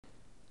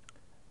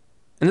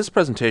In this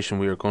presentation,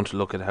 we are going to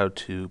look at how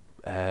to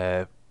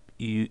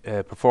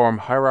perform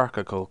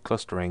hierarchical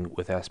clustering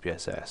with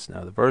SPSS.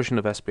 Now, the version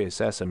of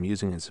SPSS I'm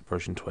using is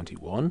version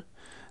 21.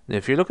 Now,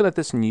 if you're looking at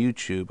this on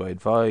YouTube, I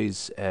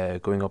advise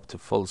going up to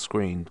full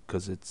screen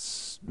because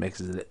it's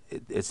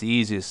the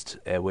easiest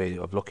way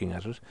of looking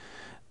at it.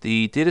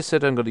 The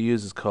dataset I'm going to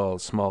use is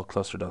called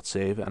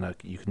smallcluster.save, and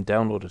you can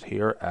download it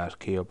here at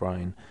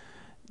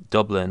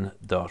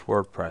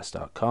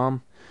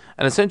kobrien.dublin.wordpress.com.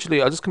 And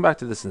essentially, I'll just come back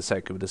to this in a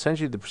second, but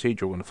essentially the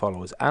procedure we're going to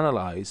follow is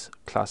analyze,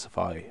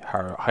 classify,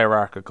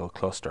 hierarchical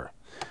cluster.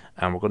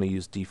 And we're going to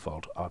use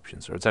default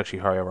options, or it's actually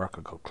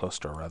hierarchical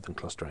cluster rather than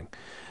clustering.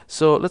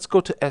 So let's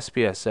go to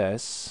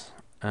SPSS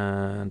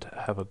and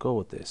have a go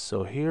with this.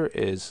 So here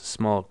is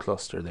small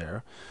cluster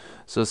there.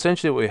 So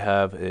essentially what we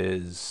have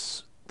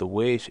is the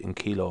weight in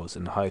kilos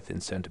and height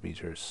in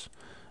centimeters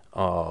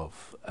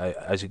of,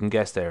 as you can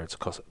guess there, it's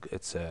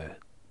a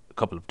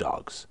couple of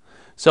dogs.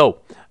 So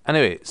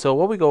anyway, so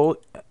what we go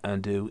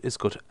and do is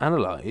go to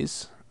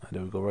analyze, and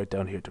then we go right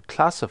down here to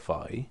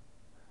classify,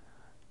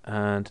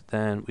 and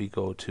then we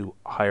go to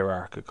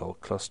hierarchical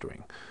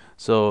clustering.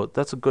 So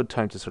that's a good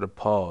time to sort of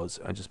pause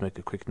and just make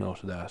a quick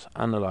note of that.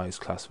 Analyze,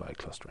 classify,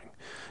 clustering.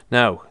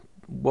 Now,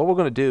 what we're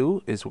going to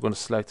do is we're going to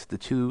select the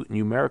two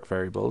numeric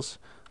variables,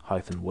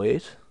 height and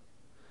weight,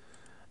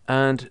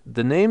 and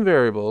the name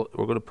variable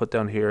we're going to put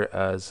down here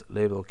as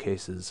label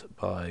cases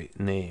by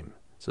name.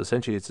 So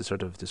essentially it's a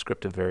sort of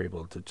descriptive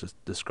variable that just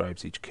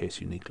describes each case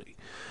uniquely.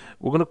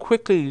 We're going to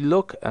quickly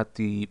look at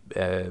the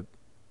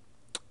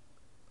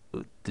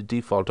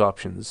default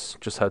options,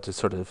 just how to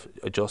sort of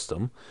adjust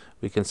them.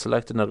 We can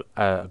select an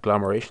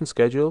agglomeration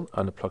schedule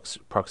and a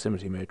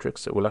proximity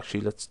matrix. So we'll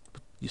actually,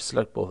 you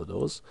select both of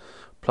those.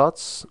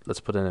 Plots, let's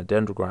put in a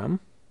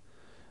dendrogram,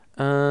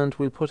 and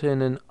we'll put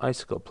in an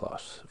icicle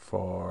plot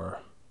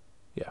for,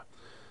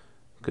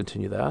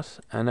 continue that.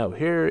 And now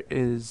here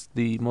is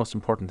the most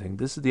important thing.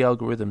 This is the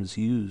algorithms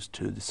used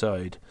to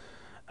decide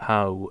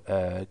how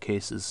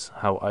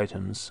how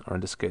items, or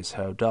in this case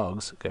how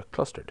dogs, get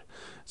clustered.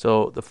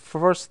 So the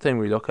first thing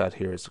we look at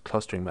here is the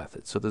clustering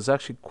method. So there's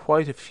actually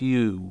quite a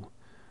few.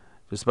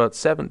 There's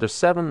seven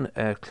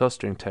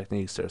clustering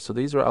techniques there. So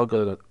these are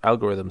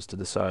algorithms to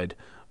decide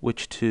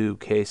which two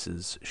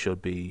cases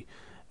should be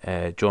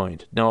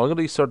joined. Now I'm going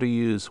to sort of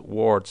use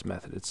Ward's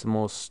method. It's the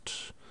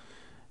most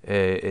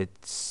it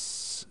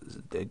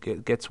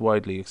gets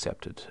widely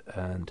accepted,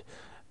 and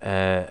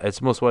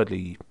it's most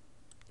widely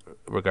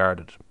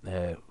regarded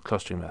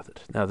clustering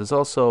method. Now there's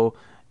also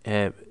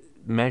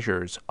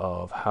measures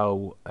of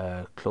how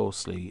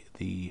closely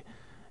the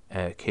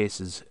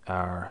cases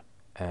are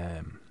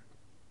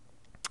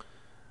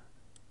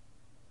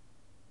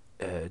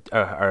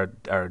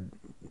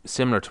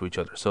similar to each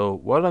other. So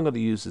what I'm going to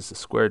use is the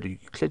squared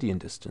Euclidean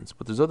distance,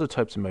 but there's other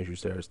types of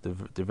measures there.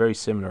 They're very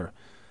similar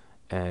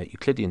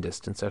Euclidean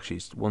distance.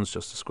 Actually, one's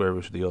just the square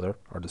root of the other,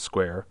 or the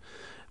square.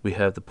 We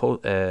have the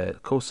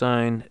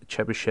cosine,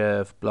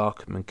 Chebyshev,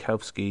 Bloch,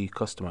 Minkowski,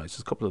 customized. There's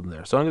a couple of them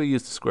there. So I'm going to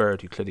use the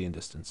squared Euclidean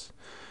distance.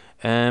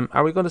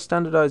 Are we going to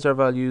standardize our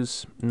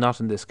values? Not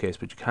in this case,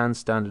 but you can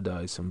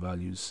standardize some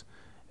values.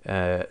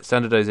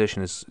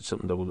 Standardization is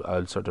something that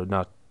I'll sort of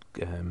not.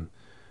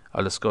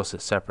 I'll discuss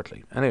it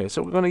separately. Anyway,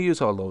 so we're going to use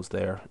all those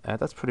there.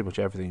 That's pretty much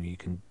everything you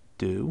can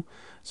do.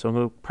 So I'm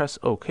going to press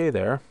OK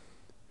there.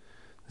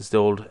 This is the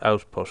old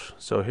output.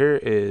 So here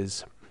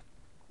is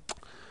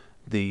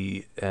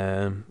the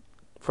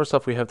first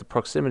off, we have the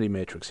proximity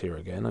matrix here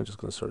again. I'm just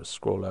going to sort of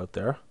scroll out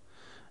there,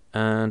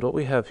 and what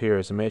we have here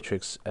is a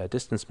matrix, a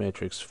distance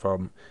matrix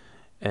from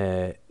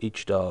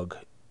each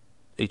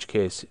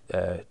case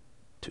to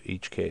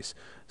each case.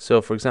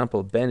 So for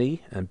example,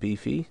 Benny and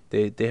Beefy,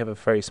 they have a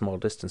very small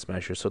distance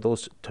measure, so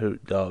those two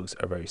dogs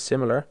are very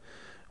similar,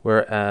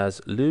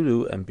 whereas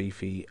Lulu and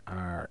Beefy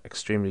are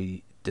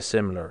extremely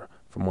dissimilar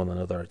from one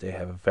another. They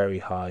have a very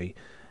high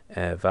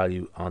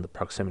value on the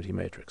proximity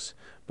matrix.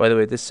 By the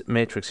way, this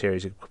matrix here,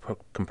 as you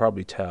can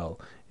probably tell,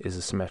 is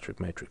a symmetric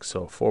matrix.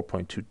 So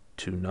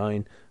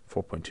 4.229,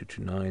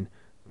 4.229,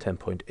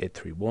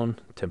 10.831,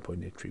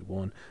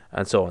 10.831,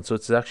 and so on. So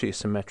it's actually a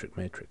symmetric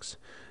matrix.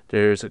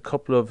 There's a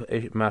couple of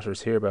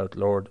matters here about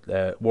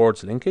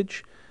Ward's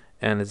linkage,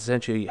 and it's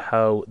essentially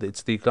how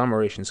it's the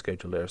agglomeration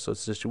schedule there. So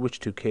it's just which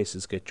two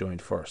cases get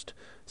joined first.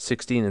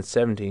 16 and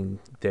 17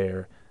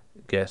 there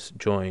get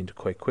joined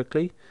quite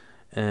quickly.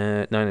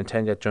 9 and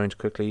 10 get joined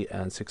quickly,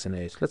 and 6 and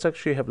 8. Let's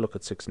actually have a look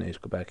at 6 and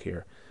 8. Go back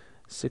here.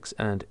 6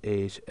 and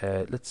 8.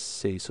 Let's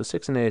see. So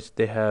 6 and 8,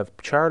 they have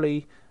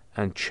Charlie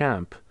and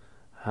Champ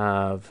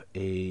have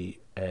a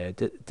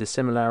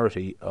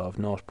dissimilarity of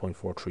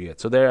 0.438.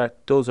 So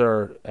those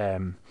are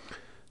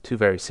two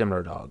very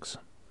similar dogs.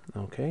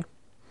 Okay.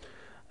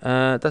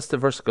 That's the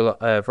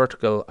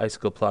vertical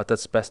icicle plot.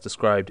 That's best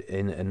described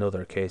in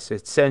another case.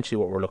 Essentially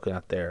what we're looking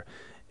at there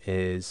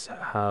is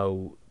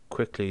how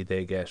quickly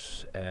they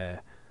get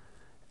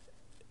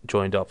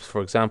joined up.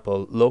 For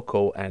example,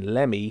 Loco and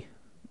Lemmy,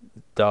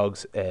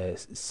 dogs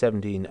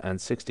 17 and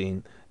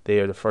 16,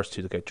 they are the first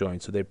two to get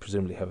joined, so they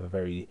presumably have a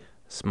very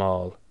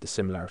small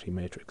dissimilarity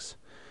matrix,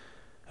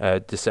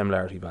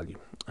 dissimilarity value.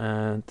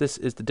 And this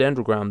is the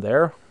dendrogram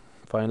there,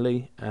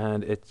 finally,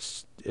 and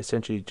it's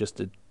essentially just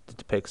it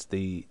depicts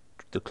the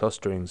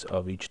clusterings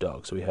of each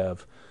dog. So we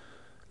have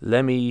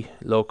Lemmy,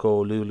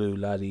 Loco, Lulu,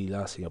 Laddie,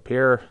 Lassie up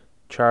here,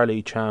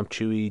 Charlie, Champ,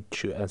 Chewy,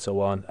 and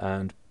so on,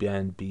 and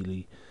Ben,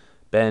 Billy,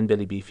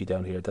 Beefy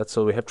down here. That's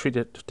so we have three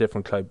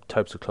different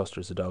types of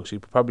clusters of dogs. So you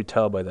could probably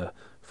tell by the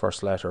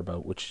first letter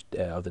about which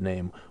of the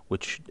name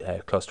which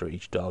cluster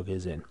each dog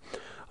is in.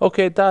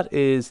 Okay, that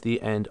is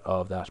the end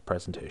of that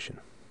presentation.